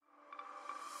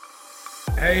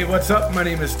Hey, what's up? My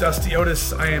name is Dusty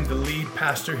Otis. I am the lead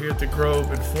pastor here at The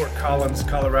Grove in Fort Collins,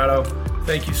 Colorado.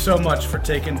 Thank you so much for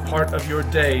taking part of your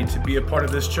day to be a part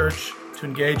of this church, to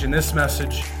engage in this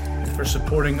message, and for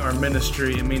supporting our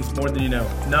ministry. It means more than you know.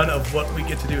 None of what we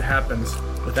get to do happens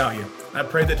without you. I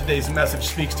pray that today's message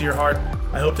speaks to your heart.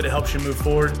 I hope that it helps you move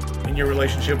forward in your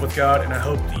relationship with God, and I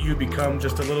hope that you become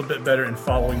just a little bit better in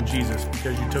following Jesus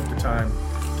because you took the time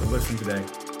to listen today.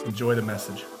 Enjoy the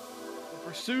message.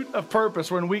 Pursuit of purpose.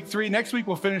 We're in week 3. Next week,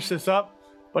 we'll finish this up.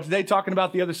 But today, talking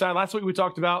about the other side. Last week, we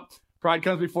talked about pride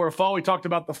comes before a fall. We talked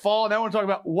about the fall. Now, I want to talk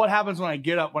about what happens when I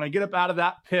get up. When I get up out of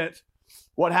that pit,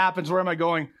 what happens? Where am I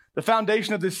going? The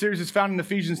foundation of this series is found in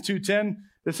Ephesians 2:10.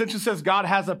 It essentially says God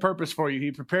has a purpose for you.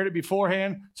 He prepared it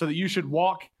beforehand so that you should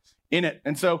walk in it.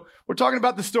 And so we're talking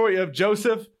about the story of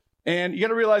Joseph. And you got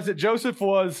to realize that Joseph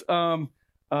was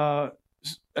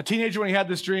a teenager when he had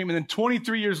this dream, and then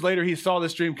 23 years later, he saw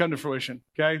this dream come to fruition,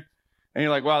 okay? And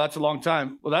you're like, wow, that's a long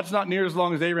time. Well, that's not near as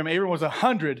long as Abraham. Abraham was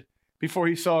 100 before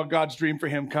he saw God's dream for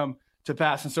him come to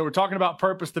pass. And so we're talking about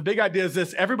purpose. The big idea is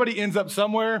this: everybody ends up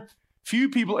somewhere. Few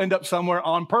people end up somewhere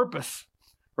on purpose,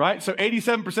 right? So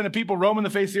 87% of people roaming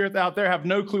the face of the earth out there have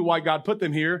no clue why God put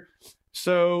them here.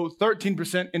 So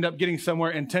 13% end up getting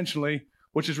somewhere intentionally,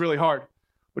 which is really hard.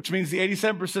 Which means the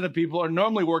 87% of people are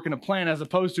normally working a plan as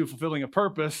opposed to fulfilling a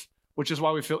purpose, which is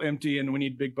why we feel empty and we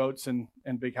need big boats and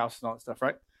big houses and all that stuff,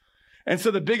 right? And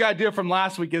so the big idea from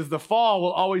last week is the fall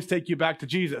will always take you back to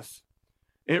Jesus.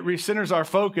 It recenters our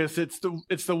focus. It's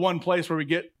the one place where we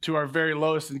get to our very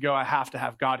lowest and go, I have to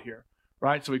have God here,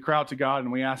 right? So we cry out to God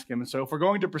and we ask him. And so if we're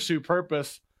going to pursue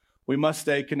purpose, we must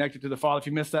stay connected to the Father. If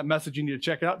you missed that message, you need to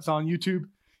check it out. It's on YouTube.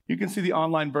 You can see the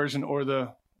online version or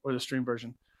the stream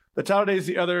version. The title today is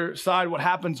The Other Side, what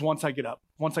happens once I get up.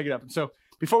 And so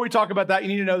before we talk about that, you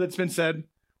need to know that's been said.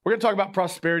 We're going to talk about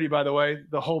prosperity, by the way.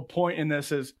 The whole point in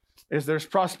this is there's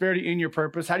prosperity in your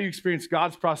purpose. How do you experience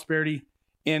God's prosperity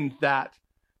in that,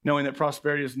 knowing that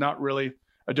prosperity is not really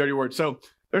a dirty word? So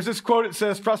there's this quote. It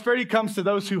says, prosperity comes to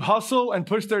those who hustle and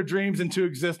push their dreams into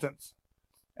existence.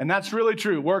 And that's really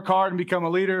true. Work hard and become a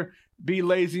leader. Be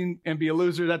lazy and be a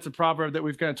loser. That's a proverb that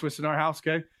we've kind of twisted in our house,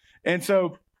 okay? And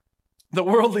so the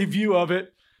worldly view of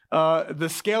it, the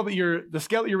scale that you're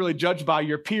really judged by,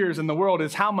 your peers in the world,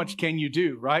 is how much can you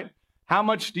do, right? How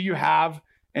much do you have?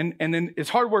 And then is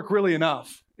hard work really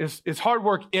enough? Is hard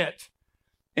work it?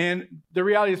 And the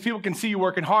reality is people can see you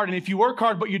working hard. And if you work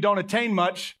hard but you don't attain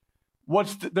much,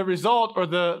 what's the result, or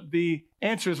the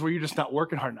answer is where you're just not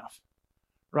working hard enough,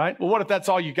 right? Well, what if that's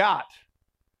all you got?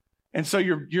 And so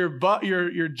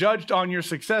you're judged on your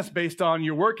success based on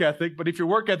your work ethic. But if your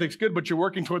work ethic's good, but you're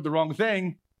working toward the wrong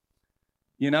thing,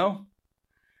 you know?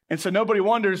 And so nobody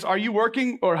wonders, are you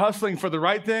working or hustling for the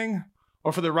right thing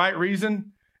or for the right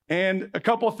reason? And a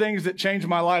couple of things that changed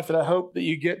my life that I hope that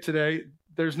you get today.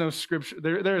 There's no scripture.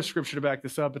 There is scripture to back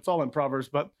this up. It's all in Proverbs.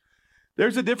 But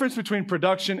there's a difference between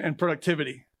production and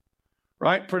productivity,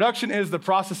 right? Production is the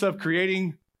process of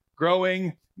creating,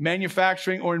 growing,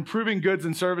 manufacturing, or improving goods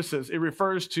and services. It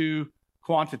refers to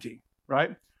quantity,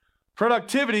 right?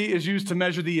 Productivity is used to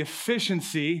measure the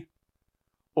efficiency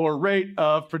or rate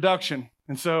of production.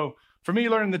 And so for me,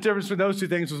 learning the difference between those two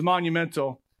things was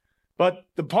monumental. But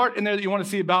the part in there that you want to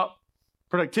see about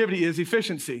productivity is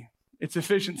efficiency. It's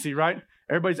efficiency, right?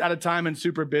 Everybody's out of time and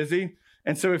super busy.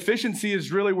 And so efficiency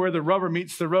is really where the rubber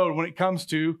meets the road when it comes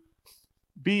to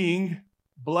being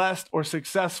blessed or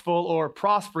successful or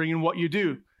prospering in what you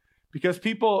do. Because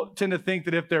people tend to think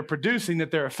that if they're producing,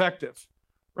 that they're effective,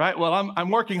 right? Well, I'm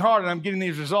working hard and I'm getting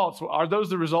these results. Well, are those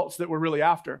the results that we're really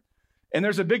after? And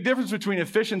there's a big difference between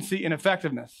efficiency and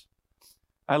effectiveness.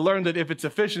 I learned that if it's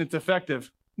efficient, it's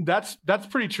effective. That's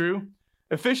pretty true.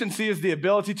 Efficiency is the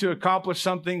ability to accomplish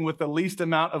something with the least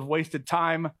amount of wasted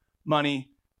time, money,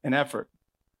 and effort.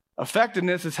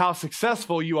 Effectiveness is how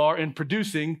successful you are in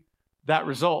producing that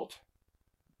result.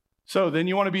 So then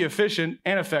you want to be efficient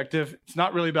and effective. It's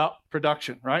not really about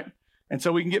production, right? And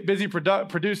so we can get busy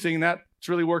producing, and that's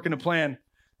really working a plan.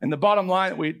 And the bottom line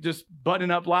that we just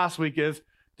buttoned up last week is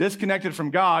disconnected from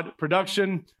God,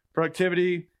 production,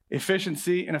 productivity,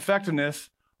 efficiency, and effectiveness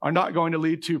are not going to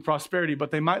lead to prosperity,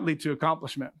 but they might lead to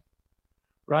accomplishment,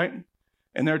 right?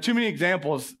 And there are too many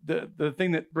examples. The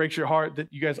thing that breaks your heart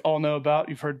that you guys all know about,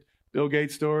 you've heard Bill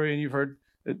Gates' story and you've heard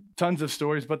tons of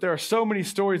stories, but there are so many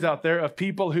stories out there of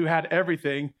people who had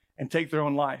everything and take their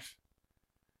own life.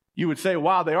 You would say,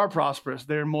 wow, they are prosperous.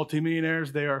 They're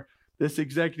multimillionaires. They are this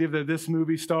executive. They're this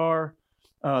movie star.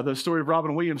 The story of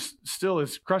Robin Williams still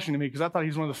is crushing to me because I thought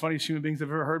he's one of the funniest human beings I've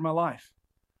ever heard in my life,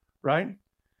 right?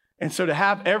 And so to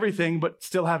have everything but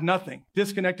still have nothing,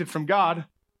 disconnected from God,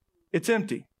 it's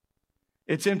empty.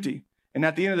 It's empty. And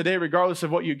at the end of the day, regardless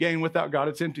of what you gain without God,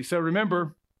 it's empty. So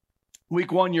remember,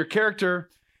 week 1, your character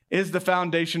is the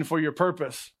foundation for your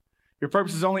purpose. Your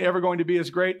purpose is only ever going to be as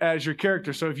great as your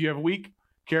character. So if you have weak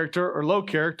character or low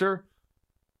character,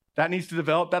 that needs to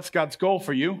develop. That's God's goal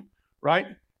for you, right?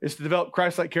 Is to develop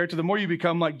Christ-like character. The more you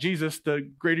become like Jesus,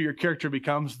 the greater your character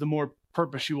becomes, the more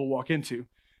purpose you will walk into.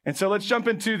 And so let's jump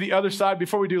into the other side.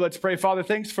 Before we do, let's pray. Father,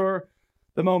 thanks for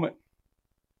the moment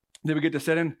that we get to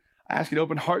sit in. I ask you to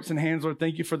open hearts and hands, Lord.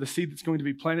 Thank you for the seed that's going to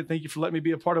be planted. Thank you for letting me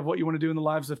be a part of what you want to do in the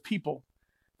lives of people.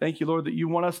 Thank you, Lord, that you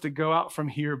want us to go out from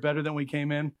here better than we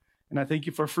came in. And I thank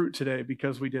you for fruit today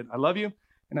because we did. I love you,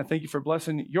 and I thank you for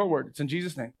blessing your word. It's in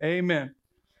Jesus' name. Amen.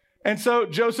 And so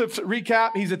Joseph's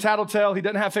recap, he's a tattletale. He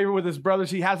doesn't have favor with his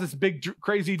brothers. He has this big,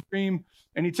 crazy dream,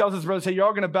 and he tells his brothers, hey, you're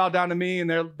all going to bow down to me, and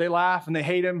they laugh, and they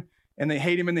hate him, and they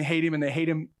hate him, and they hate him, and they hate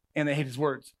him, and they hate his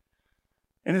words.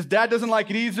 And his dad doesn't like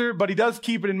it either, but he does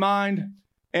keep it in mind.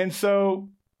 And so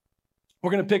we're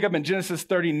going to pick up in Genesis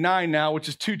 39 now, which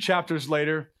is 2 chapters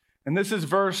later. And this is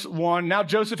verse 1. Now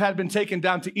Joseph had been taken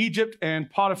down to Egypt, and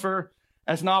Potiphar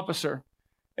as an officer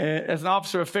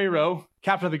of Pharaoh,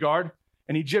 captain of the guard,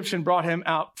 an Egyptian brought him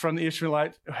out from the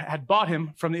Ishmaelites, had bought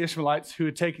him from the Ishmaelites who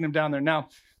had taken him down there. Now,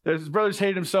 his brothers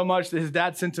hated him so much that his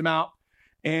dad sent him out,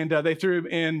 and they threw him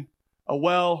in a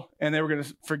well, and they were going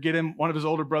to forget him. One of his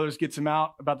older brothers gets him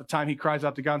out about the time he cries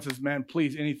out to God and says, man,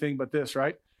 please, anything but this,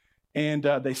 right? And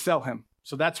they sell him.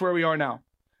 So that's where we are now.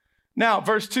 Now,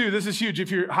 verse 2, this is huge.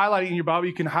 If you're highlighting in your Bible,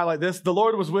 you can highlight this. The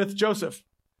Lord was with Joseph,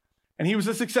 and he was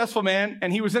a successful man,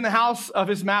 and he was in the house of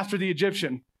his master, the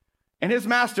Egyptian. And his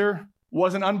master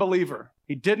was an unbeliever.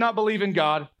 He did not believe in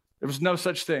God. There was no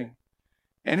such thing.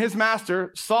 And his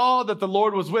master saw that the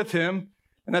Lord was with him,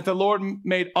 and that the Lord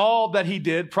made all that he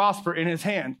did prosper in his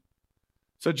hand.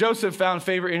 So Joseph found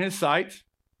favor in his sight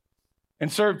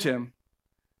and served him.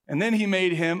 And then he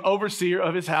made him overseer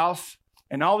of his house,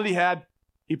 and all that he had,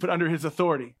 he put under his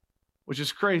authority, which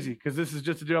is crazy because this is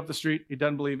just a dude up the street. He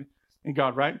doesn't believe in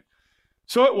God, right?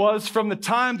 So it was from the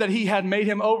time that he had made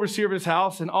him overseer of his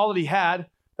house and all that he had,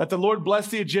 that the Lord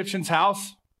blessed the Egyptian's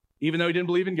house, even though he didn't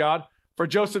believe in God, for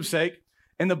Joseph's sake.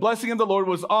 And the blessing of the Lord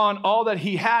was on all that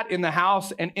he had in the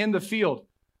house and in the field.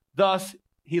 Thus,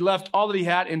 he left all that he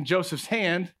had in Joseph's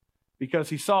hand because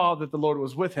he saw that the Lord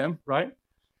was with him, right?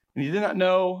 And he did not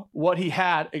know what he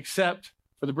had except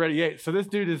for the bread he ate. So this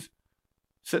dude is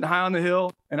sitting high on the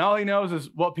hill, and all he knows is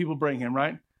what people bring him,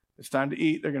 right? It's time to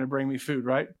eat. They're going to bring me food,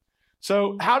 right?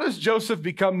 So how does Joseph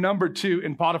become number 2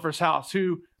 in Potiphar's house,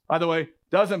 who, by the way,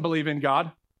 doesn't believe in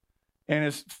God and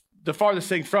is the farthest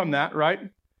thing from that, right?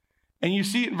 And you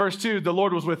see it in verse 2, the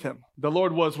Lord was with him. The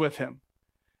Lord was with him.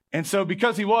 And so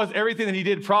because he was, everything that he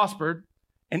did prospered.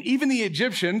 And even the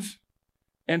Egyptians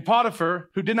and Potiphar,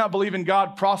 who did not believe in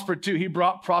God, prospered too. He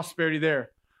brought prosperity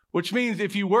there, which means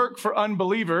if you work for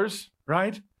unbelievers,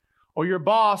 right, or your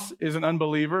boss is an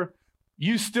unbeliever,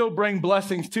 you still bring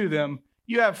blessings to them.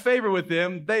 You have favor with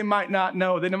them. They might not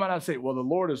know. They might not say, well, the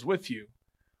Lord is with you.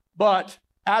 But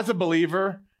as a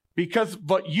believer, because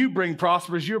what you bring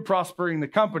prospers, you're prospering the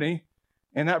company,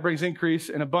 and that brings increase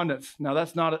and abundance. Now,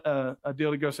 that's not a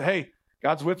deal to go say, hey,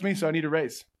 God's with me, so I need a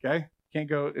raise, okay? Can't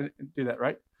go and do that,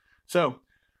 right? So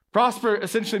prosper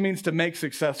essentially means to make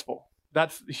successful.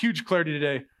 That's huge clarity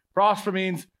today. Prosper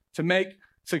means to make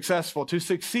successful, to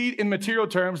succeed in material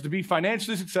terms, to be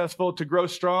financially successful, to grow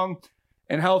strong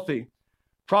and healthy.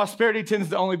 Prosperity tends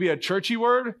to only be a churchy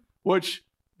word, which,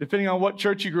 depending on what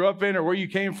church you grew up in or where you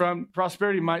came from,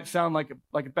 prosperity might sound like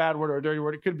a bad word or a dirty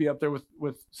word. It could be up there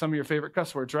with some of your favorite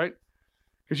cuss words, right?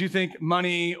 Because you think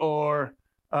money or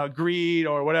greed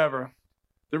or whatever.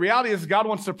 The reality is God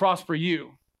wants to prosper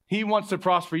you. He wants to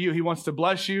prosper you. He wants to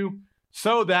bless you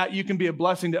so that you can be a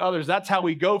blessing to others. That's how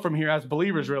we go from here as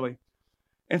believers, really.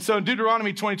 And so in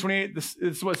Deuteronomy 20:28, this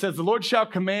is what it says, the Lord shall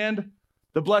command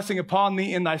the blessing upon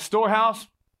thee in thy storehouse,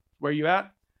 where you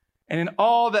at? And in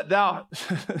all that thou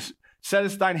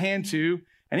settest thine hand to,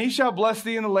 and he shall bless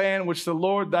thee in the land which the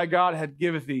Lord thy God hath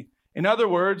giveth thee. In other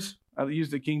words, I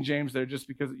used the King James there just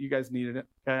because you guys needed it.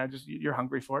 Okay, you're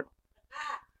hungry for it,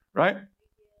 right?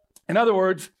 In other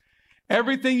words,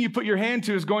 everything you put your hand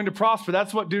to is going to prosper.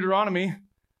 That's what Deuteronomy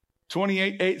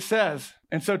 28:8 says.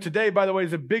 And so today, by the way,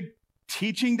 is a big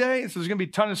teaching day. So there's going to be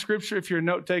a ton of scripture. If you're a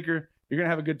note taker, you're going to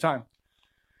have a good time.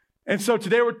 And so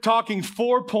today we're talking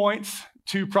 4 points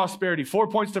to prosperity, 4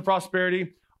 points to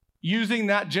prosperity, using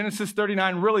that Genesis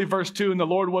 39, really verse 2, and the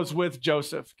Lord was with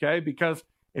Joseph, okay? Because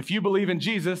if you believe in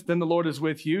Jesus, then the Lord is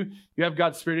with you. You have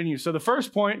God's Spirit in you. So the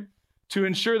first point to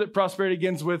ensure that prosperity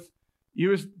begins with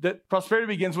you is that prosperity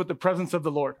begins with the presence of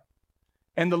the Lord.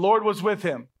 And the Lord was with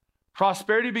him.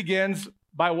 Prosperity begins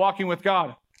by walking with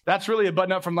God. That's really a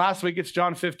button up from last week. It's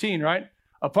John 15, right?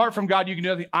 Apart from God, you can do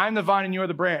nothing. I'm the vine and you are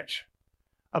the branch.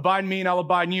 Abide in me and I'll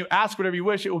abide in you. Ask whatever you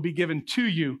wish, it will be given to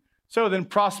you. So then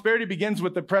prosperity begins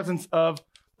with the presence of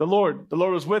the Lord. The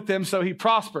Lord was with him, so he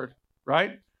prospered,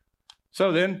 right?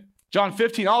 So then John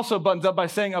 15 also buttons up by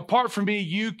saying, apart from me,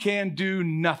 you can do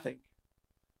nothing.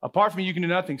 Apart from me, you can do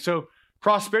nothing. So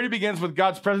prosperity begins with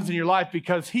God's presence in your life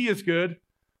because he is good,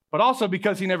 but also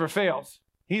because he never fails.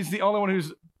 He's the only one who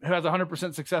has a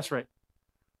 100% success rate,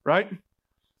 right?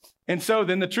 And so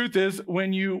then the truth is,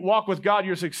 when you walk with God,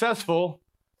 you're successful,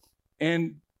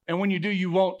 and when you do, you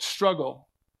won't struggle.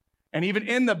 And even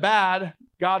in the bad,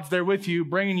 God's there with you,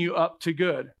 bringing you up to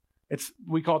good.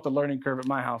 We call it the learning curve at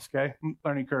my house, okay?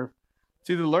 Learning curve. It's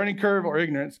either the learning curve or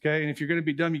ignorance, okay? And if you're going to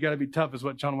be dumb, you got to be tough, is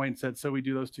what John Wayne said. So we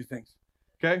do those two things,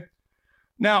 okay?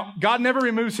 Now, God never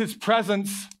removes his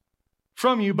presence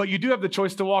from you, but you do have the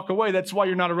choice to walk away. That's why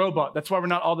you're not a robot. That's why we're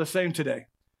not all the same today.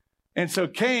 And so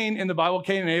Cain, in the Bible,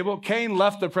 Cain and Abel, Cain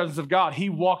left the presence of God. He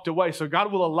walked away. So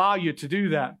God will allow you to do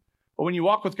that. But when you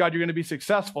walk with God, you're going to be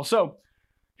successful. So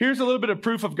here's a little bit of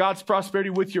proof of God's prosperity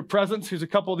with your presence. These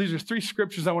are 3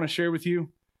 scriptures I want to share with you.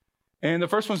 And the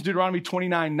first one's Deuteronomy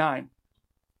 29:9.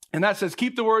 And that says,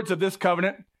 keep the words of this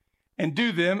covenant and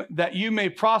do them, that you may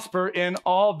prosper in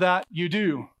all that you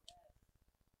do.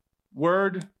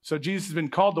 Word. So Jesus has been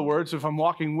called the Word. So if I'm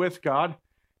walking with God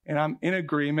and I'm in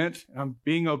agreement and I'm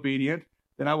being obedient,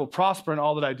 then I will prosper in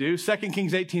all that I do. 2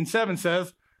 Kings 18:7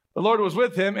 says, the Lord was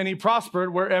with him and he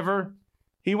prospered wherever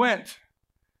he went.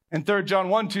 And 3 John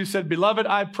 1:2 said, beloved,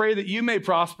 I pray that you may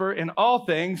prosper in all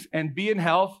things and be in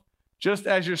health, just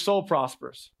as your soul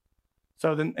prospers.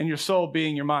 So then, and your soul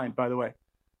being your mind, by the way.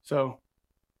 So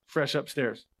fresh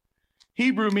upstairs.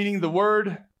 Hebrew meaning of the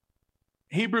word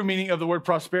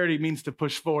prosperity means to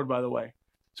push forward, by the way.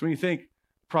 So when you think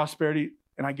prosperity,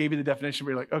 and I gave you the definition,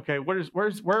 where you're like, okay,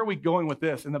 where are we going with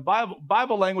this? In the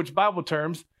Bible language, Bible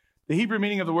terms, the Hebrew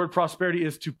meaning of the word prosperity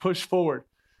is to push forward.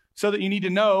 So that you need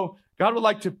to know God would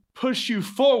like to push you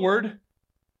forward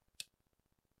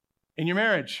in your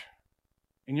marriage,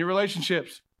 in your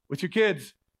relationships, with your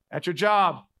kids, at your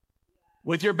job,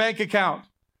 with your bank account.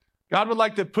 God would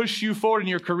like to push you forward in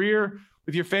your career,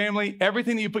 with your family,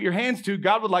 everything that you put your hands to,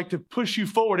 God would like to push you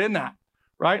forward in that,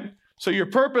 right? So your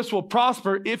purpose will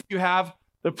prosper if you have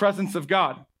the presence of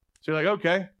God. So you're like,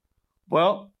 okay,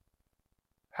 well,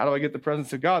 how do I get the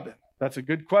presence of God then? That's a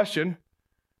good question.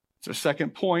 It's our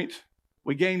second point.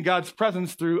 We gain God's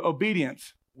presence through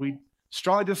obedience. We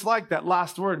strongly dislike that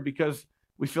last word because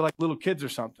we feel like little kids or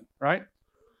something, right?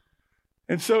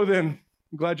 And so then,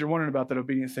 I'm glad you're wondering about that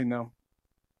obedience thing, though.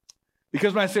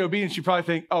 Because when I say obedience, you probably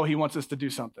think, oh, he wants us to do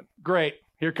something. Great.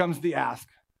 Here comes the ask.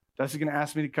 Dusty's going to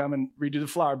ask me to come and redo the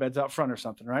flower beds out front or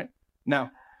something, right? No.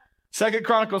 2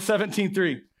 Chronicles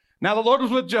 17:3. Now the Lord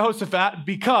was with Jehoshaphat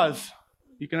because,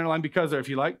 you can underline because there if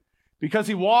you like, because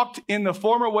he walked in the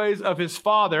former ways of his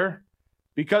father,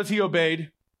 because he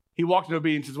obeyed, he walked in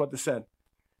obedience is what this said.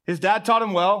 His dad taught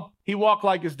him well. He walked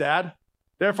like his dad.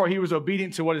 Therefore, he was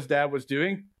obedient to what his dad was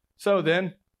doing. So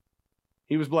then,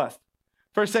 he was blessed.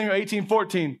 1 Samuel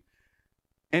 18:14.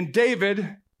 And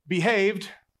David behaved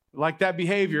like that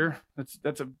behavior.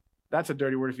 That's a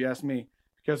dirty word if you ask me.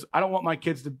 Because I don't want my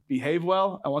kids to behave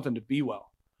well. I want them to be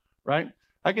well, right?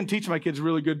 I can teach my kids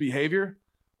really good behavior.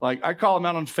 Like, I call them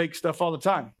out on fake stuff all the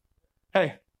time.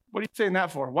 Hey, what are you saying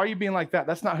that for? Why are you being like that?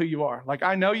 That's not who you are. Like,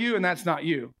 I know you, and that's not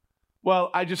you.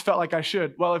 Well, I just felt like I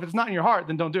should. Well, if it's not in your heart,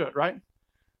 then don't do it, right?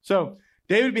 So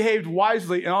David behaved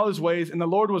wisely in all his ways, and the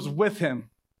Lord was with him.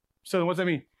 So what does that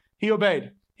mean? He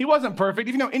obeyed. He wasn't perfect.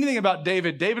 If you know anything about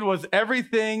David, David was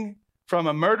everything from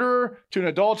a murderer to an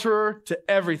adulterer to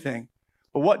everything.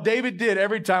 But what David did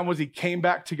every time was he came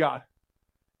back to God.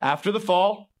 After the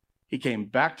fall, he came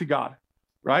back to God,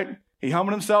 right? He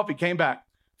humbled himself. He came back.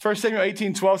 1 Samuel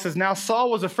 18:12 says, now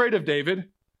Saul was afraid of David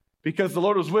because the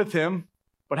Lord was with him,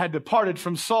 but had departed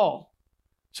from Saul.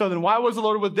 So then why was the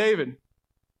Lord with David?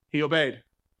 He obeyed.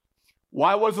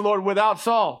 Why was the Lord without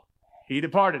Saul? He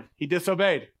departed. He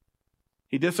disobeyed.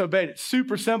 He disobeyed. It's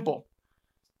super simple.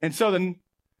 And so then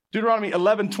Deuteronomy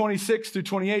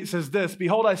 11:26-28 says this,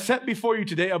 behold, I set before you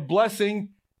today a blessing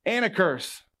and a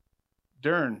curse.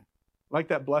 Darn, like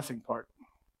that blessing part.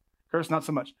 Curse, not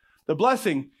so much. The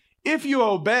blessing, if you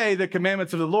obey the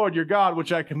commandments of the Lord your God,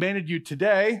 which I commanded you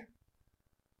today.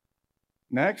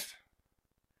 Next.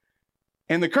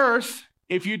 And the curse,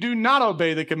 if you do not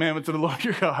obey the commandments of the Lord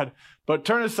your God, but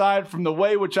turn aside from the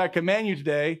way which I command you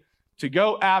today to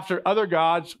go after other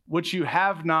gods which you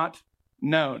have not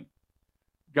known.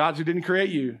 Gods who didn't create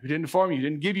you, who didn't form you, who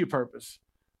didn't give you purpose,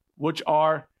 which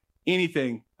are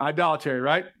anything. Idolatry,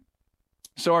 right?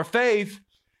 So our faith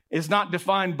is not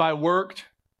defined by work.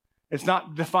 It's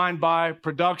not defined by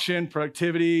production,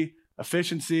 productivity,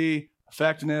 efficiency,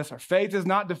 effectiveness. Our faith is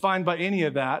not defined by any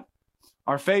of that.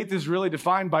 Our faith is really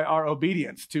defined by our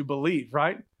obedience to believe,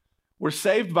 right? We're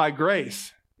saved by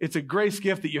grace. It's a grace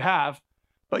gift that you have,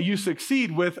 but you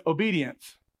succeed with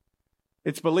obedience.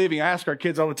 It's believing. I ask our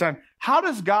kids all the time, how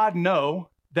does God know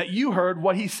that you heard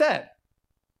what he said?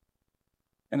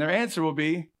 And their answer will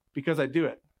be, because I do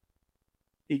it.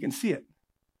 He can see it.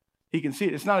 He can see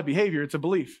it. It's not a behavior, it's a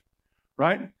belief,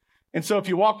 right? And so if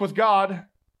you walk with God,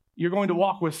 you're going to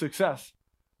walk with success.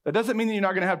 That doesn't mean that you're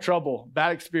not going to have trouble,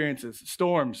 bad experiences,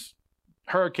 storms,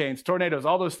 hurricanes, tornadoes,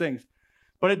 all those things.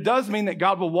 But it does mean that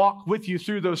God will walk with you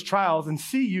through those trials and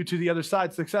see you to the other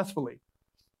side successfully.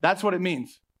 That's what it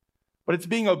means. But it's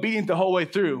being obedient the whole way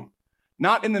through,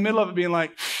 not in the middle of it being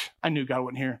like, I knew God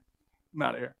wasn't here. I'm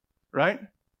out of here, right?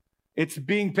 It's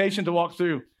being patient to walk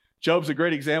through. Job's a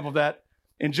great example of that.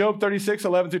 In Job 36,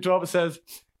 11 through 12, it says,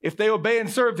 if they obey and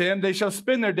serve him, they shall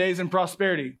spend their days in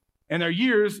prosperity and their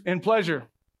years in pleasure.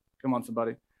 Come on,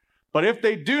 somebody. But if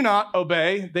they do not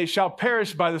obey, they shall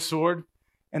perish by the sword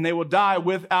and they will die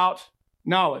without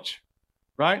knowledge,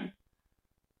 right?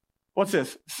 What's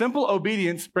this? Simple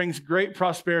obedience brings great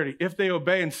prosperity. If they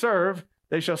obey and serve,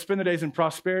 they shall spend their days in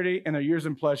prosperity and their years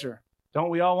in pleasure. Don't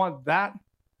we all want that?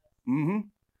 Mm-hmm.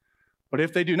 But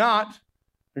if they do not,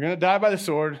 they're going to die by the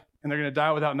sword and they're going to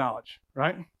die without knowledge,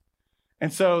 right?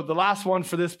 And so the last one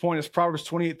for this point is Proverbs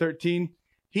 28:13.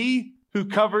 He who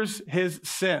covers his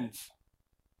sins.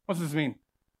 What does this mean?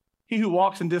 He who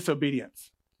walks in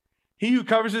disobedience. He who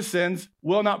covers his sins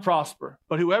will not prosper,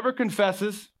 but whoever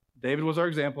confesses, David was our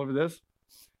example of this,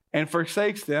 and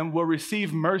forsakes them will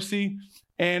receive mercy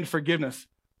and forgiveness.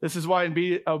 This is why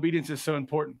obedience is so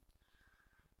important.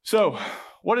 So,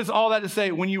 what is all that to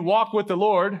say? When you walk with the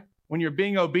Lord, when you're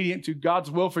being obedient to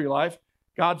God's will for your life,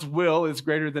 God's will is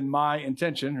greater than my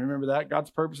intention. Remember that. God's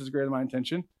purpose is greater than my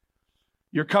intention.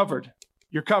 You're covered.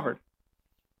 You're covered.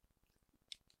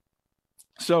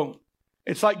 So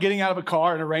it's like getting out of a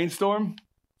car in a rainstorm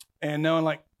and knowing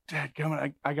like, Dad,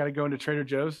 I got to go into Trader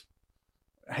Joe's.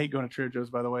 I hate going to Trader Joe's,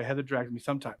 by the way. Heather drags me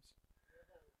sometimes.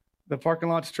 The parking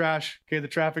lot's trash. Okay, the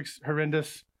traffic's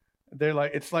horrendous. They're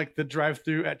like, it's like the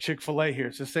drive-through at Chick-fil-A here.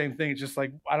 It's the same thing. It's just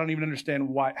like, I don't even understand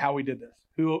how we did this.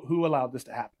 Who allowed this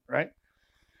to happen, right?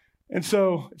 And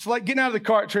so it's like getting out of the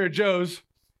car at Trader Joe's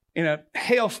in a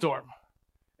hailstorm.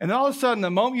 And then all of a sudden, the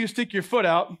moment you stick your foot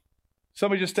out,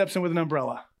 somebody just steps in with an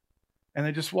umbrella. And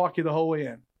they just walk you the whole way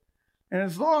in. And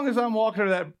as long as I'm walking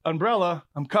under that umbrella,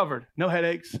 I'm covered. No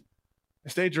headaches. I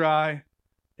stay dry.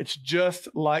 It's just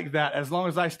like that. As long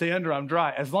as I stay under, I'm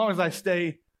dry. As long as I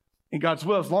stay in God's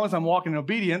will, as long as I'm walking in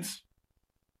obedience,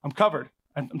 I'm covered.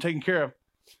 I'm taken care of.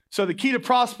 So the key to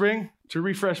prospering, to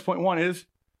refresh point one, is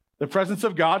the presence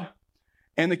of God.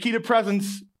 And the key to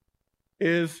presence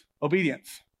is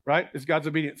obedience, right? It's God's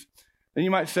obedience. Then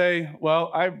you might say,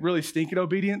 well, I really stink at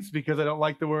obedience because I don't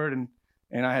like the word.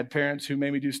 And I had parents who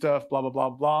made me do stuff, blah, blah, blah,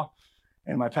 blah.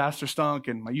 And my pastor stunk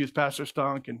and my youth pastor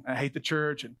stunk and I hate the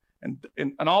church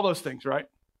and all those things, right?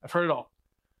 I've heard it all.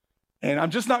 And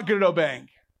I'm just not good at obeying.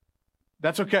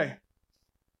 That's okay.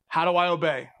 How do I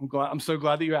obey? I'm so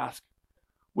glad that you asked.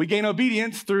 We gain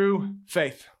obedience through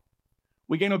faith.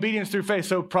 We gain obedience through faith.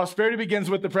 So prosperity begins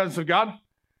with the presence of God.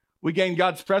 We gain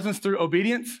God's presence through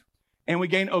obedience, and we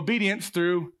gain obedience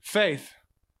through faith.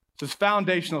 This is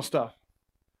foundational stuff.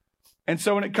 And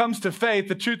so when it comes to faith,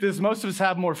 the truth is most of us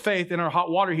have more faith in our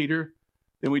hot water heater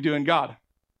than we do in God.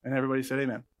 And everybody said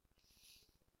amen.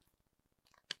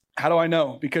 How do I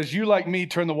know? Because you, like me,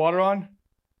 turn the water on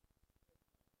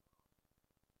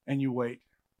and you wait.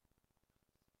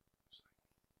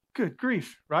 Good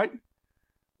grief, right?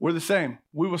 We're the same.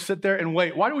 We will sit there and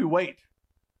wait. Why do we wait?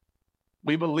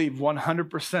 We believe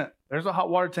 100%. There's a hot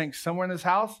water tank somewhere in this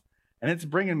house, and it's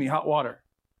bringing me hot water,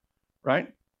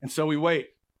 right? And so we wait,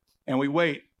 and we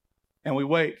wait, and we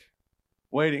wait,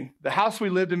 waiting. The house we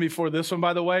lived in before this one,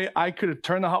 by the way, I could have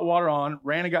turned the hot water on,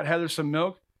 ran and got Heather some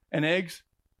milk and eggs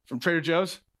from Trader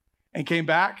Joe's, and came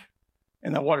back,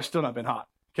 and that water's still not been hot,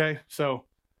 okay? So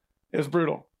it was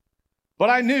brutal.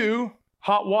 But I knew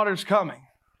hot water's coming,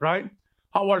 right?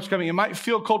 Hot water's coming. It might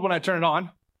feel cold when I turn it on,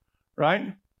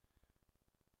 right?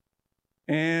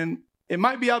 And it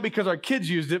might be out because our kids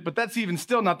used it, but that's even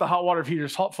still not the hot water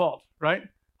heater's fault, right?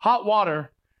 Hot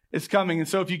water is coming. And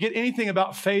so if you get anything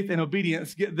about faith and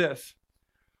obedience, get this.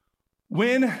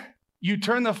 When you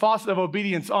turn the faucet of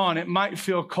obedience on, it might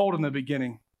feel cold in the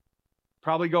beginning.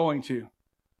 Probably going to.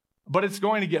 But it's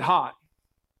going to get hot.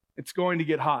 It's going to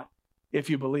get hot if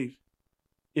you believe.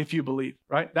 If you believe,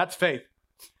 right? That's faith.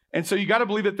 And so you got to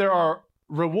believe that there are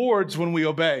rewards when we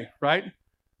obey, right?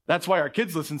 That's why our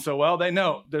kids listen so well. They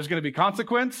know there's going to be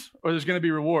consequence or there's going to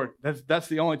be reward. That's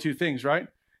the only two things, right?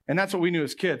 And that's what we knew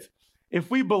as kids.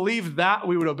 If we believed that,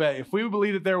 we would obey. If we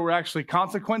believed that there were actually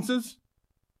consequences,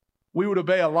 we would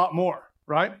obey a lot more,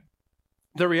 right?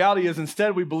 The reality is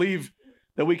instead we believe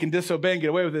that we can disobey and get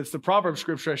away with it. It's the Proverbs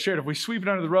scripture I shared. If we sweep it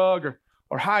under the rug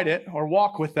or hide it or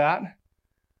walk with that,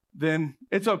 then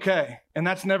it's okay. And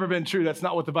that's never been true. That's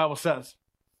not what the Bible says.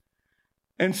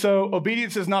 And so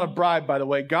obedience is not a bribe, by the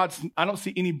way. I don't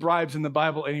see any bribes in the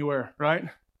Bible anywhere, right?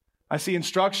 I see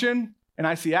instruction and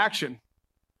I see action.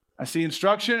 I see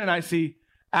instruction and I see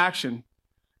action.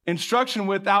 Instruction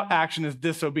without action is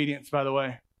disobedience, by the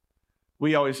way.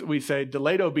 We say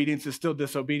delayed obedience is still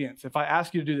disobedience. If I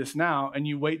ask you to do this now and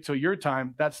you wait till your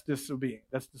time, that's disobeying.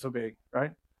 That's disobeying,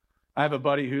 right? I have a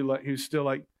buddy who's still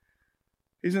like,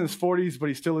 he's in his 40s, but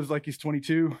he still is like he's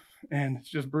 22, and it's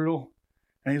just brutal.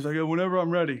 And he's like, oh, whenever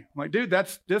I'm ready. I'm like, dude,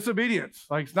 that's disobedience.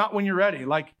 Like, it's not when you're ready.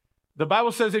 Like, the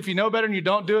Bible says if you know better and you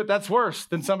don't do it, that's worse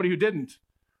than somebody who didn't,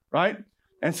 right?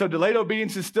 And so delayed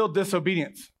obedience is still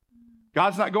disobedience.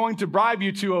 God's not going to bribe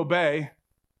you to obey,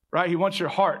 right? He wants your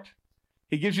heart.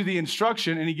 He gives you the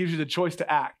instruction and he gives you the choice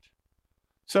to act.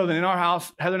 So then in our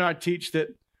house, Heather and I teach that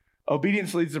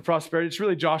obedience leads to prosperity. It's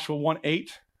really Joshua 1:8.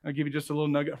 I'll give you just a little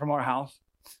nugget from our house.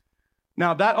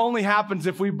 Now that only happens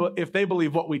if they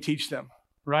believe what we teach them,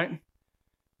 right?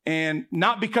 And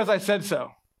not because I said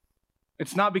so.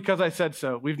 It's not because I said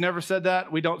so. We've never said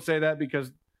that. We don't say that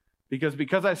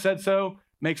because I said so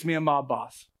makes me a mob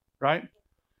boss, right?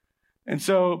 And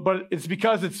so, but it's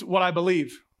because it's what I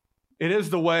believe. It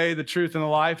is the way, the truth, and the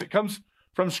life. It comes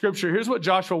from Scripture. Here's what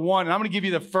Joshua 1, and I'm going to give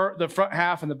you the front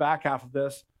half and the back half of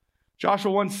this.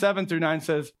 Joshua 1:7-9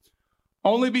 says,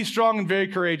 only be strong and very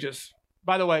courageous.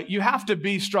 By the way, you have to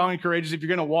be strong and courageous if you're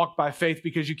going to walk by faith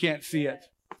because you can't see it.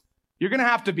 You're going to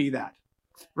have to be that,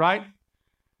 right?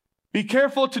 Be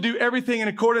careful to do everything in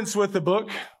accordance with the book,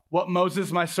 what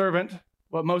Moses, my servant,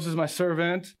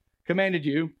 commanded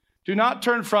you. Do not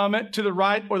turn from it to the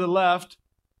right or the left.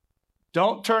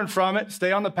 Don't turn from it.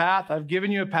 Stay on the path. I've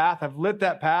given you a path. I've lit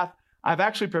that path. I've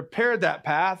actually prepared that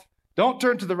path. Don't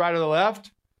turn to the right or the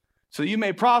left so you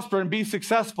may prosper and be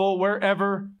successful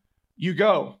wherever you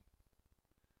go.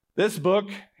 This book,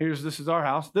 this is our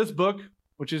house. This book,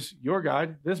 which is your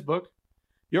guide,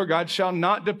 your guide shall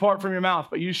not depart from your mouth,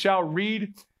 but you shall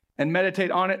read and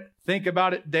meditate on it. Think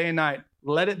about it day and night.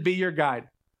 Let it be your guide.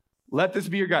 Let this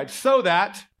be your guide so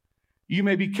that you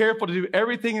may be careful to do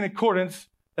everything in accordance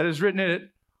that is written in it.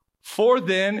 For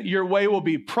then your way will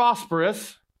be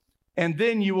prosperous and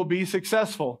then you will be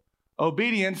successful.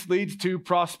 Obedience leads to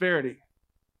prosperity,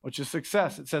 which is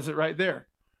success. It says it right there,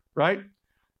 right?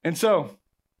 And so,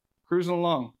 cruising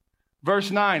along.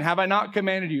 Verse 9, have I not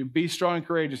commanded you, be strong and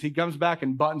courageous? He comes back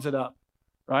and buttons it up,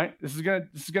 right? This is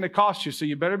gonna cost you, so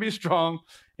you better be strong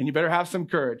and you better have some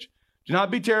courage. Do not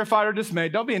be terrified or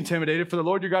dismayed. Don't be intimidated, for the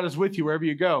Lord your God is with you wherever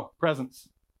you go. Presence.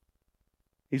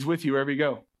 He's with you wherever you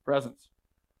go. Presence.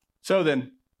 So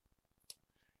then,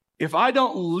 if I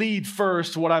don't lead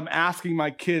first what I'm asking my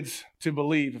kids to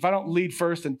believe, if I don't lead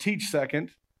first and teach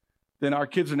second, then our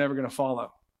kids are never going to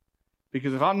follow.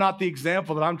 Because if I'm not the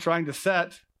example that I'm trying to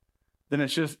set, then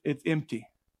it's empty.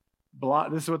 Blah,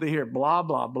 this is what they hear. Blah,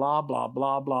 blah, blah, blah,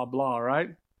 blah, blah, blah, right?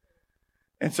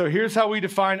 And so here's how we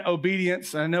define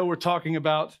obedience. And I know we're talking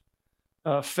about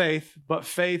faith, but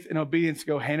faith and obedience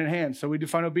go hand in hand. So we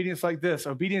define obedience like this.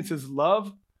 Obedience is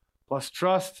love plus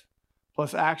trust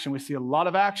plus action. We see a lot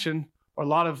of action or a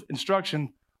lot of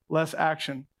instruction, less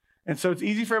action. And so it's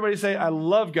easy for everybody to say, I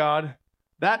love God.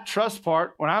 That trust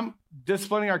part, when I'm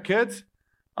disciplining our kids,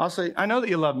 I'll say, I know that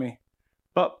you love me.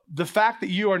 But the fact that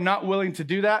you are not willing to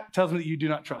do that tells me that you do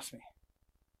not trust me.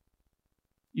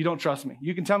 You don't trust me.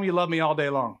 You can tell me you love me all day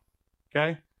long,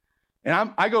 okay?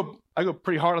 And I go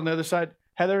pretty hard on the other side.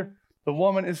 Heather, the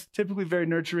woman, is typically very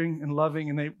nurturing and loving,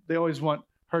 and they always want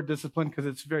her discipline because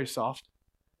it's very soft,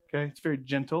 okay? It's very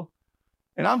gentle.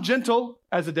 And I'm gentle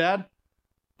as a dad,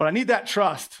 but I need that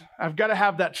trust. I've got to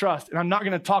have that trust, and I'm not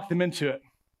going to talk them into it.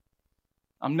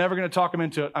 I'm never going to talk them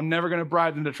into it. I'm never going to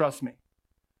bribe them to trust me.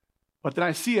 But then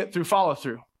I see it through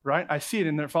follow-through, right? I see it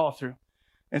in their follow-through.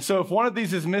 And so if one of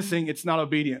these is missing, it's not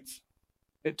obedience.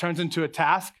 It turns into a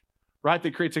task, right?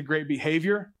 That creates a great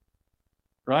behavior,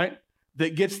 right?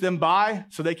 That gets them by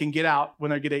so they can get out when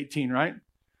they get 18, right?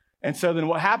 And so then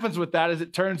what happens with that is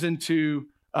it turns into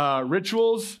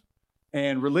rituals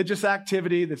and religious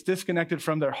activity that's disconnected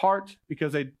from their heart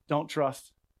because they don't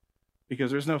trust,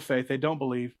 because there's no faith, they don't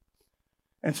believe.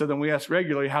 And so then we ask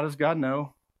regularly, how does God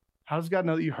know? How does God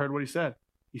know that you heard what he said?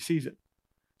 He sees it.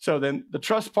 So then the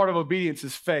trust part of obedience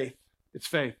is faith. It's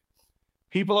faith.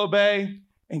 People obey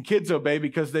and kids obey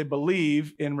because they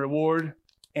believe in reward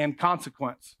and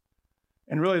consequence.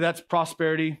 And really, that's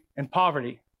prosperity and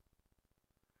poverty.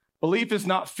 Belief is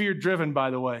not fear-driven, by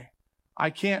the way. I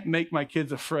can't make my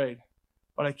kids afraid,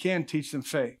 but I can teach them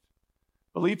faith.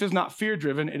 Belief is not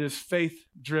fear-driven. It is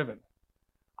faith-driven.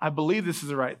 I believe this is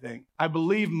the right thing. I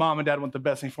believe mom and dad want the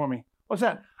best thing for me. What's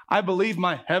that? I believe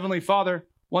my heavenly Father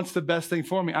wants the best thing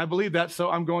for me. I believe that, so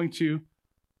I'm going to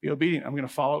be obedient. I'm going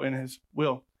to follow in his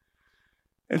will.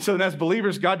 And so as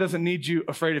believers, God doesn't need you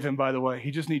afraid of him, by the way.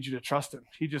 He just needs you to trust him.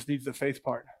 He just needs the faith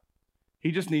part.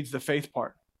 He just needs the faith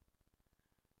part.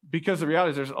 Because the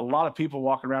reality is there's a lot of people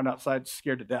walking around outside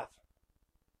scared to death,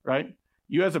 right?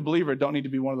 You as a believer don't need to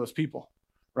be one of those people,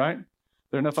 right?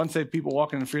 There are enough unsaved people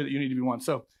walking in fear that you need to be one.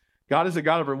 So God is a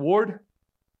God of reward.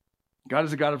 God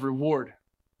is a God of reward,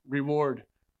 reward,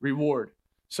 reward.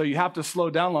 So you have to slow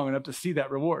down long enough to see that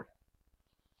reward.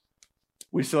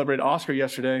 We celebrated Oscar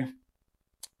yesterday.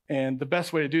 And the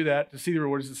best way to do that, to see the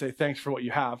reward, is to say thanks for what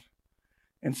you have.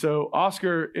 And so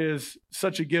Oscar is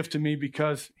such a gift to me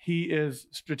because he is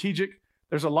strategic.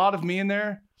 There's a lot of me in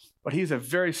there, but he's a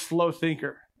very slow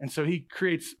thinker. And so he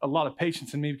creates a lot of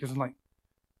patience in me because I'm like,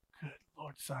 good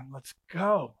Lord, son, let's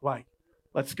go. Like,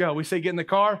 let's go. We say get in the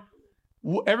car.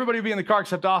 Everybody will be in the car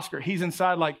except Oscar. He's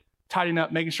inside like tidying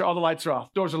up, making sure all the lights are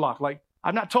off, doors are locked. Like,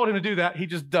 I've not told him to do that. He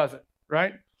just does it,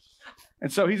 right?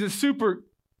 And so he's a super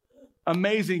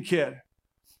amazing kid.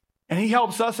 And he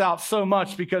helps us out so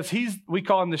much because we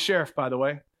call him the sheriff, by the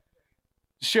way.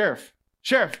 Sheriff,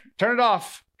 turn it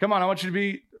off. Come on, I want you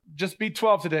to just be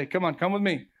 12 today. Come on, come with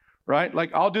me, right?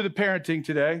 Like, I'll do the parenting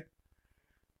today.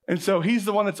 And so he's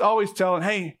the one that's always telling,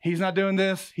 hey, he's not doing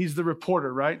this. He's the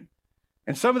reporter, right?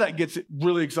 And some of that gets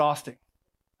really exhausting.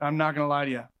 I'm not going to lie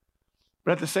to you.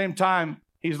 But at the same time,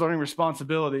 he's learning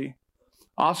responsibility.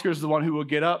 Oscar's the one who will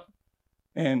get up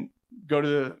and go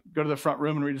to the front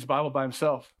room and read his Bible by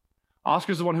himself.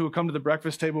 Oscar's the one who will come to the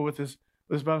breakfast table with his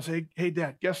Bible and say, hey,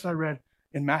 Dad, guess what I read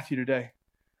in Matthew today?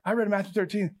 I read Matthew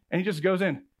 13. And he just goes in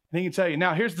and he can tell you.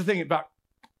 Now, here's the thing about,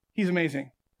 he's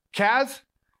amazing. Kaz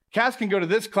can go to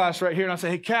this class right here and I'll say,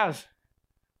 hey, Kaz,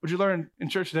 what'd you learn in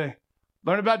church today?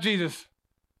 Learn about Jesus.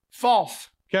 False,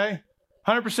 okay?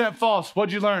 100% false.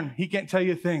 What'd you learn? He can't tell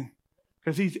you a thing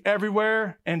because he's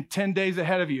everywhere and 10 days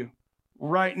ahead of you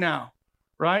right now,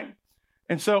 right?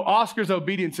 And so Oscar's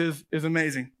obedience is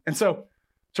amazing. And so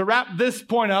to wrap this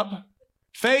point up,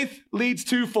 faith leads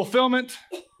to fulfillment.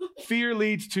 Fear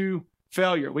leads to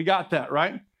failure. We got that,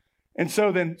 right? And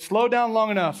so then slow down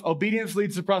long enough. Obedience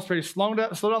leads to prosperity. Slow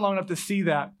down long enough to see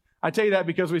that. I tell you that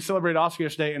because we celebrated Oscar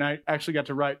yesterday and I actually got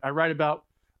to write. I write about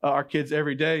our kids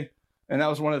every day. And that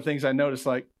was one of the things I noticed.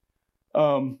 Like,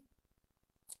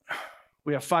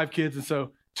 we have 5 kids. And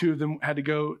so 2 of them had to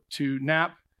go to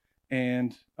nap.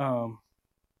 And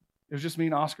it was just me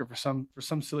and Oscar for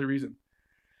some silly reason.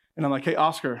 And I'm like, hey,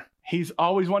 Oscar, he's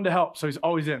always wanted to help, so he's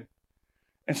always in.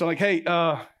 And so I'm like, hey,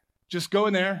 just go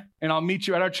in there, and I'll meet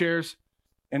you at our chairs.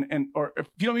 Or if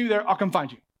you don't meet me there, I'll come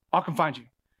find you.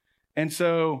 And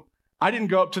so I didn't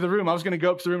go up to the room. I was going to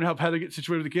go up to the room and help Heather get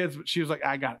situated with the kids, but she was like,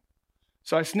 I got it.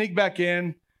 So I sneak back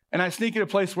in, and I sneak in a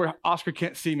place where Oscar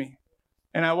can't see me.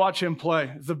 And I watch him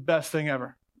play. It's the best thing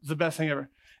ever.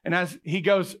 And as he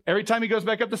goes, every time he goes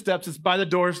back up the steps, it's by the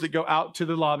doors that go out to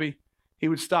the lobby, he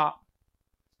would stop.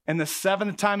 And the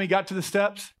 7th time he got to the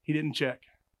steps, he didn't check.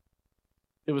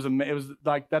 It was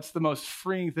like, that's the most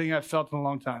freeing thing I've felt in a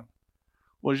long time.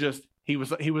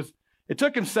 It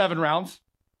took him 7 rounds,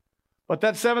 but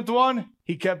that 7th one,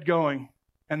 he kept going.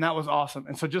 And that was awesome.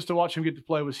 And so just to watch him get to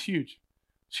play was huge.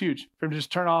 It's huge for him to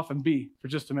just turn off and be for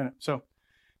just a minute. So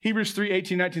Hebrews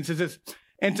 3:18-19 says this,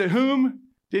 and to whom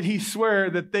did he swear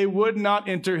that they would not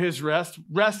enter his rest?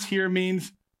 Rest here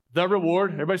means the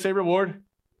reward. Everybody say reward.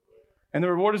 And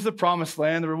the reward is the promised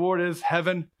land. The reward is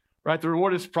heaven, right? The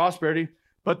reward is prosperity.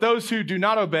 But those who do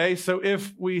not obey, so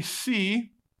we see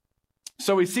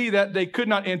that they could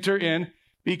not enter in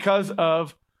because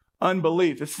of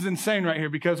unbelief. This is insane right here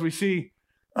because we see,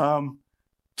 to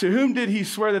whom did he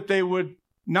swear that they would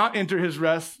not enter his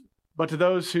rest, but to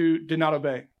those who did not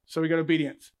obey? So we got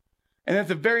obedience. And at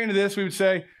the very end of this, we would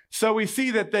say, so we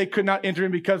see that they could not enter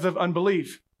in because of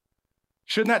unbelief.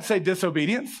 Shouldn't that say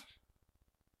disobedience?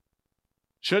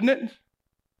 Shouldn't it?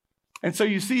 And so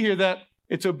you see here that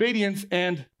it's obedience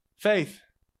and faith.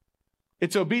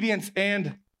 It's obedience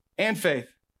and faith,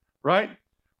 right?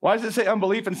 Why does it say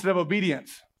unbelief instead of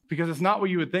obedience? Because it's not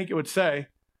what you would think it would say.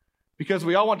 Because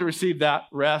we all want to receive that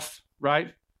rest,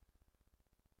 right?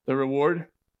 The reward.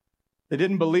 They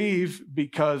didn't believe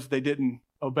because they didn't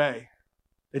obey.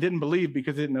 They didn't believe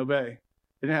because they didn't obey.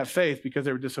 They didn't have faith because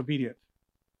they were disobedient,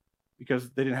 because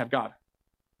they didn't have God.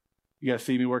 You guys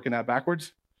see me working that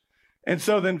backwards? And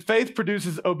so then faith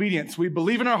produces obedience. We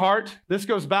believe in our heart. This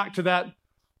goes back to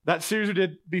that series we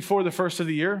did before the first of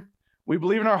the year. We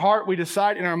believe in our heart, we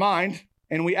decide in our mind,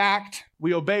 and we act,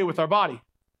 we obey with our body.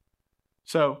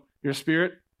 So your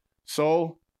spirit,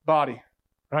 soul, body,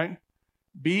 right?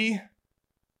 Be,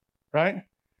 right?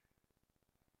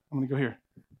 I'm going to go here.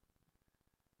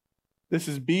 This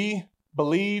is be,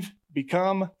 believe,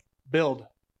 become, build.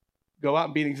 Go out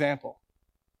and be an example,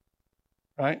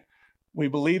 right? We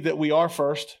believe that we are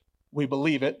first. We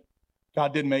believe it.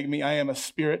 God did make me. I am a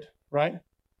spirit, right?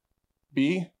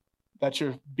 Be, that's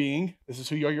your being. This is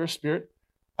who you are, you're a spirit.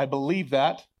 I believe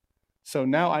that. So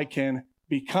now I can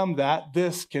become that.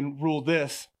 This can rule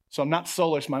this. So I'm not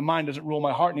soulish. My mind doesn't rule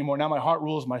my heart anymore. Now my heart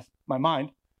rules my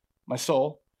mind, my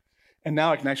soul. And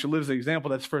now I can actually live as an example.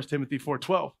 That's 1 Timothy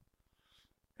 4:12.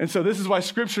 And so this is why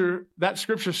that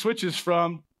scripture switches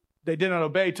from they did not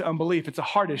obey to unbelief. It's a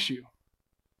heart issue.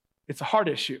 It's a heart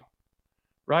issue,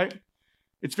 right?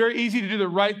 It's very easy to do the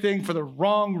right thing for the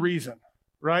wrong reason,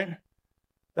 right?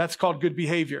 That's called good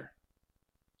behavior.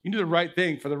 You do the right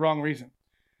thing for the wrong reason.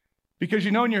 Because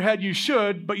you know in your head you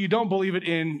should, but you don't believe it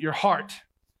in your heart.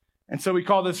 And so we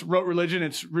call this rote religion.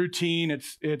 It's routine.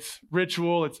 It's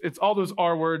ritual. It's all those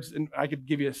R words. And I could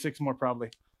give you 6 more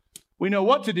probably. We know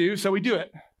what to do, so we do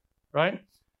it, right?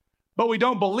 But we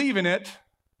don't believe in it,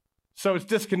 so it's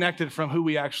disconnected from who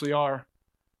we actually are.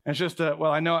 And it's just,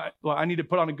 I need to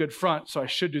put on a good front, so I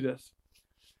should do this.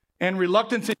 And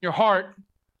reluctance in your heart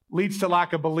leads to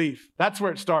lack of belief. That's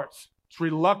where it starts. It's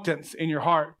reluctance in your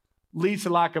heart leads to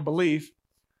lack of belief.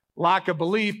 Lack of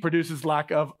belief produces lack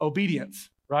of obedience,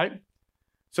 right?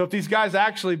 So if these guys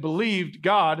actually believed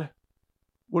God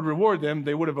would reward them,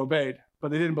 they would have obeyed.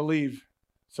 But they didn't believe,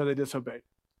 so they disobeyed.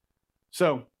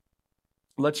 So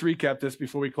let's recap this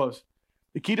before we close.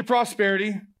 The key to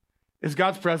prosperity is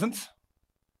God's presence.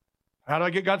 How do I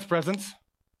get God's presence?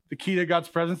 The key to God's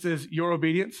presence is your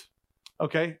obedience.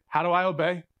 Okay, how do I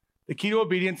obey? The key to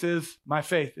obedience is my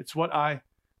faith. It's what I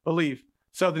believe.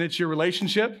 So then it's your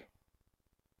relationship.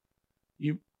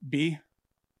 You be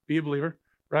a believer,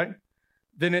 right?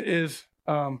 Then it is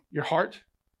your heart,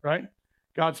 right?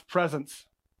 God's presence.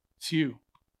 It's you.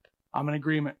 I'm in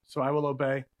agreement, so I will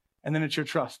obey. And then it's your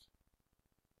trust.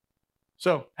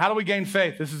 So how do we gain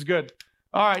faith? This is good.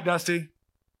 All right, Dusty.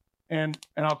 And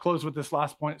I'll close with this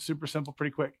last point. It's super simple,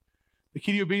 pretty quick. The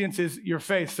key to obedience is your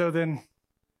faith. So then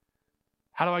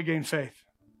how do I gain faith?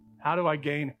 How do I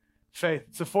gain faith?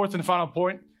 It's the fourth and final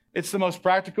point. It's the most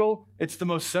practical. It's the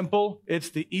most simple. It's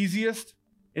the easiest.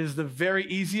 It is the very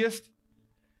easiest.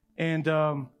 And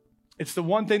it's the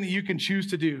one thing that you can choose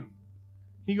to do.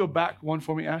 Can you go back one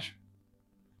for me, Ash?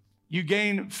 You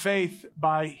gain faith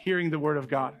by hearing the word of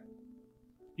God.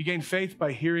 You gain faith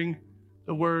by hearing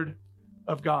the word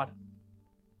of God.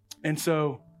 And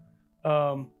so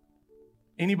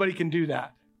anybody can do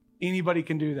that. Anybody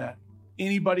can do that.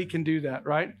 Anybody can do that,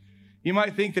 right? You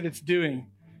might think that it's doing.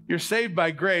 You're saved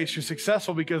by grace. You're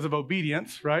successful because of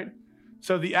obedience, right?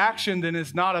 So the action then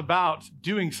is not about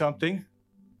doing something,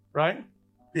 right?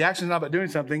 The action is not about doing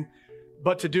something,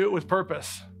 but to do it with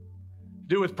purpose.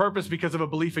 Do it with purpose because of a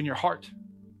belief in your heart.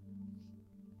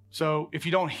 So if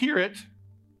you don't hear it,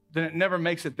 then it never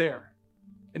makes it there.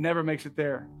 It never makes it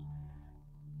there.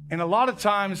 And a lot of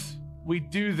times we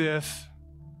do this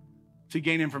to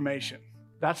gain information.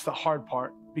 That's the hard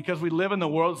part, because we live in the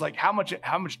world. It's like, how much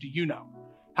do you know?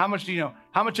 How much do you know?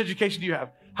 How much education do you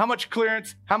have? How much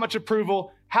clearance? How much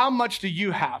approval? How much do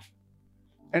you have?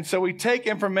 And so we take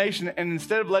information, and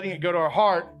instead of letting it go to our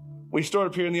heart, we store it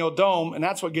up here in the old dome, and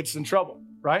that's what gets us in trouble,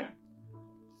 right?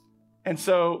 And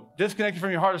so disconnected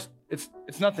from your heart,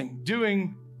 it's nothing.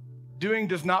 Doing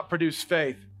does not produce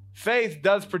faith. Faith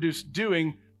does produce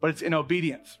doing, but it's in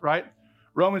obedience, right?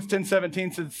 Romans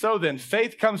 10:17 says, so then,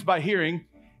 faith comes by hearing,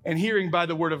 and hearing by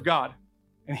the word of God,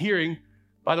 and hearing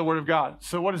by the word of God.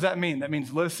 So what does that mean? That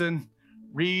means listen,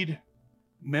 read,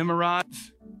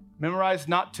 memorize. Memorize,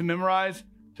 not to memorize,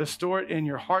 to store it in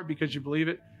your heart because you believe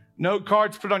it. Note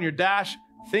cards, put it on your dash,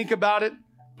 think about it,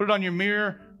 put it on your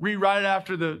mirror, rewrite it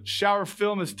after the shower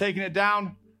film is taking it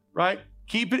down, right?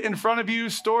 Keep it in front of you,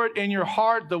 store it in your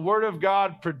heart. The word of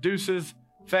God produces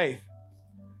faith.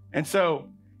 And so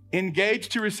engage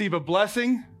to receive a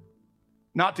blessing,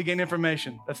 not to gain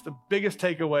information. That's the biggest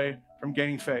takeaway from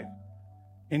gaining faith.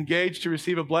 Engage to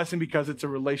receive a blessing because it's a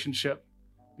relationship,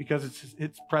 because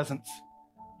it's presence.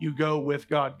 You go with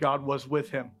God. God was with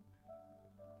him.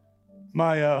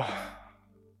 My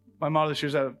motto this year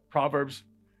is out of Proverbs.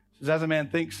 It says, as a man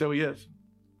thinks, so he is.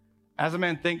 As a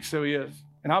man thinks, so he is.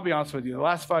 And I'll be honest with you, the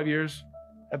last 5 years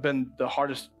have been the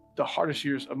hardest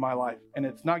years of my life. And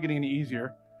it's not getting any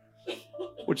easier,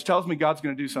 which tells me God's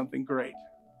going to do something great.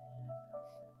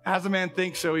 As a man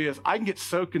thinks, so he is. I can get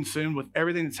so consumed with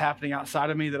everything that's happening outside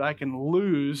of me that I can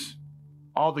lose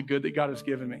all the good that God has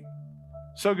given me.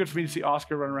 So good for me to see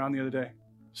Oscar run around the other day.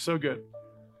 So good.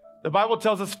 The Bible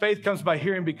tells us faith comes by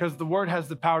hearing because the word has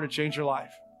the power to change your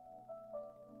life.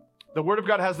 The word of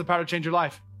God has the power to change your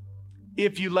life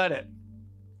if you let it.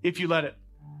 If you let it.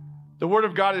 The word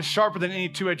of God is sharper than any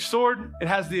two-edged sword. It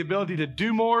has the ability to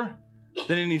do more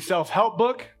than any self-help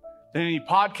book, than any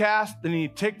podcast, than any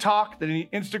TikTok, than any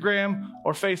Instagram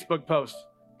or Facebook post.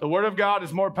 The word of God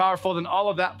is more powerful than all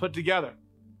of that put together.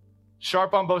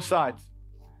 Sharp on both sides.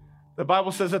 The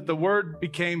Bible says that the word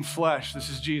became flesh. This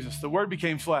is Jesus. The word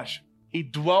became flesh. He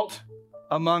dwelt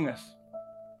among us.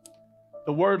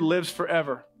 The word lives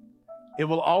forever. It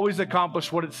will always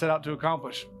accomplish what it set out to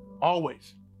accomplish.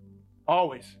 Always.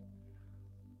 Always.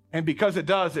 And because it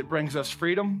does, it brings us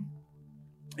freedom.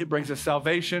 It brings us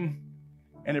salvation.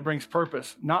 And it brings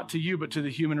purpose, not to you, but to the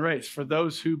human race, for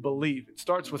those who believe. It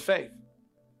starts with faith.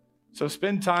 So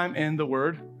spend time in the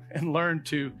word and learn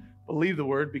to believe the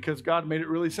word because God made it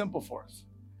really simple for us.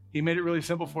 He made it really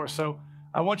simple for us. So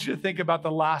I want you to think about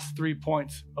the last 3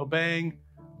 points: obeying,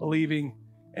 believing,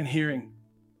 and hearing.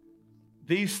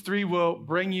 These 3 will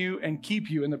bring you and keep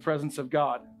you in the presence of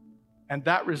God. And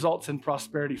that results in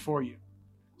prosperity for you.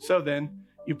 So then,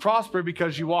 you prosper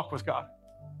because you walk with God.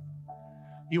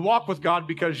 You walk with God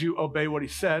because you obey what he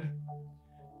said.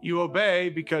 You obey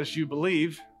because you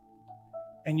believe.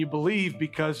 And you believe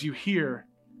because you hear.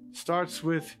 It starts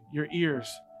with your ears.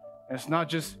 And it's not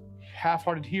just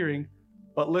half-hearted hearing,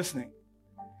 but listening.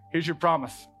 Here's your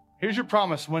promise. Here's your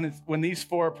promise when these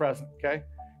 4 are present, okay?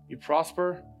 You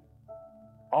prosper,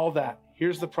 all that.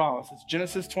 Here's the promise. It's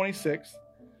Genesis 26.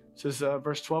 It says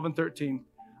verse 12 and 13.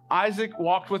 Isaac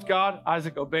walked with God.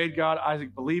 Isaac obeyed God.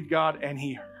 Isaac believed God. And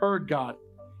he heard God.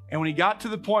 And when he got to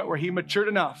the point where he matured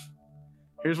enough,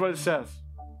 here's what it says.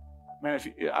 Man,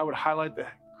 I would highlight the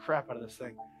crap out of this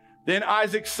thing. Then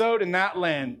Isaac sowed in that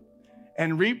land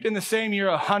and reaped in the same year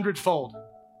 100-fold.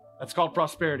 That's called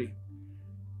prosperity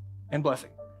and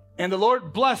blessing. And the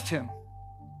Lord blessed him.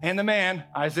 And the man,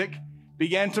 Isaac,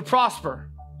 began to prosper.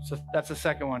 So that's the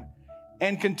second one.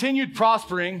 And continued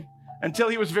prospering until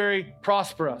he was very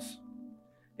prosperous.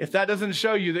 If that doesn't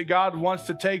show you that God wants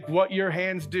to take what your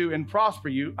hands do and prosper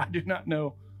you, I do not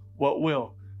know what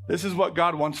will. This is what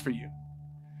God wants for you.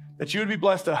 That you would be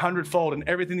blessed 100-fold in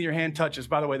everything that your hand touches.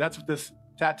 By the way, that's what this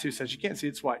tattoo says. You can't see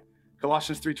it's white.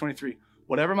 Colossians 3:23.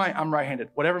 I'm right-handed.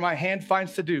 Whatever my hand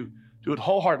finds to do it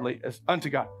wholeheartedly as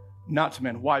unto God, not to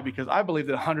men. Why? Because I believe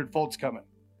that 100-fold's coming.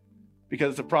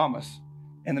 Because it's a promise.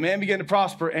 And the man began to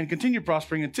prosper and continued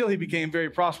prospering until he became very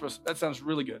prosperous. That sounds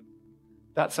really good.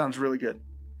 That sounds really good.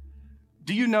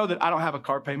 Do you know that I don't have a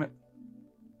car payment?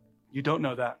 You don't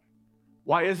know that.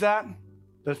 Why is that?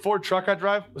 The Ford truck I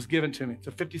drive was given to me. It's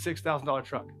a $56,000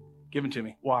 truck given to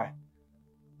me. Why?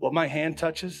 What my hand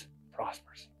touches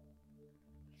prospers.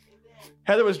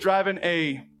 Heather was driving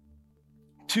a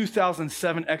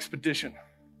 2007 Expedition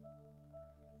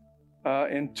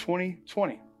in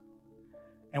 2020.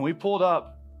 And we pulled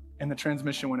up and the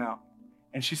transmission went out.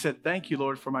 And she said, "Thank you,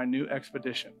 Lord, for my new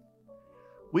Expedition."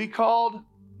 We called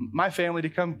my family to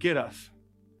come get us.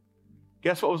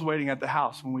 Guess what was waiting at the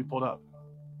house when we pulled up?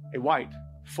 A white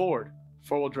Ford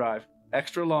 4-wheel drive,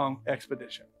 extra long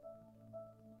Expedition.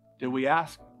 Did we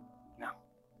ask? No.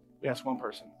 We asked one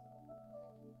person.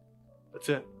 That's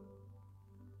it.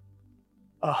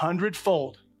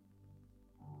 100-fold.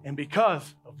 And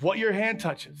because of what your hand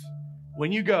touches,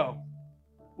 when you go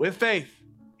with faith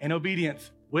and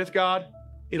obedience with God,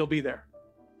 it'll be there.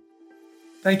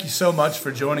 Thank you so much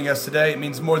for joining us today. It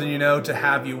means more than you know to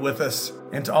have you with us.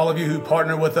 And to all of you who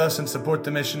partner with us and support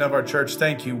the mission of our church,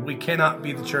 thank you. We cannot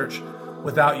be the church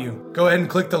without you. Go ahead and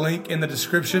click the link in the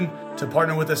description to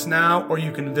partner with us now, or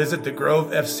you can visit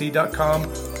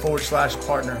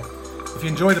thegrovefc.com/partner. If you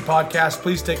enjoy the podcast,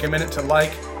 please take a minute to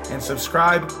like and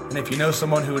subscribe. And if you know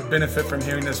someone who would benefit from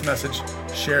hearing this message,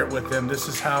 share it with them. This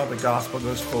is how the gospel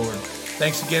goes forward.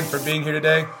 Thanks again for being here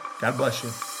today. God bless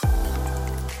you.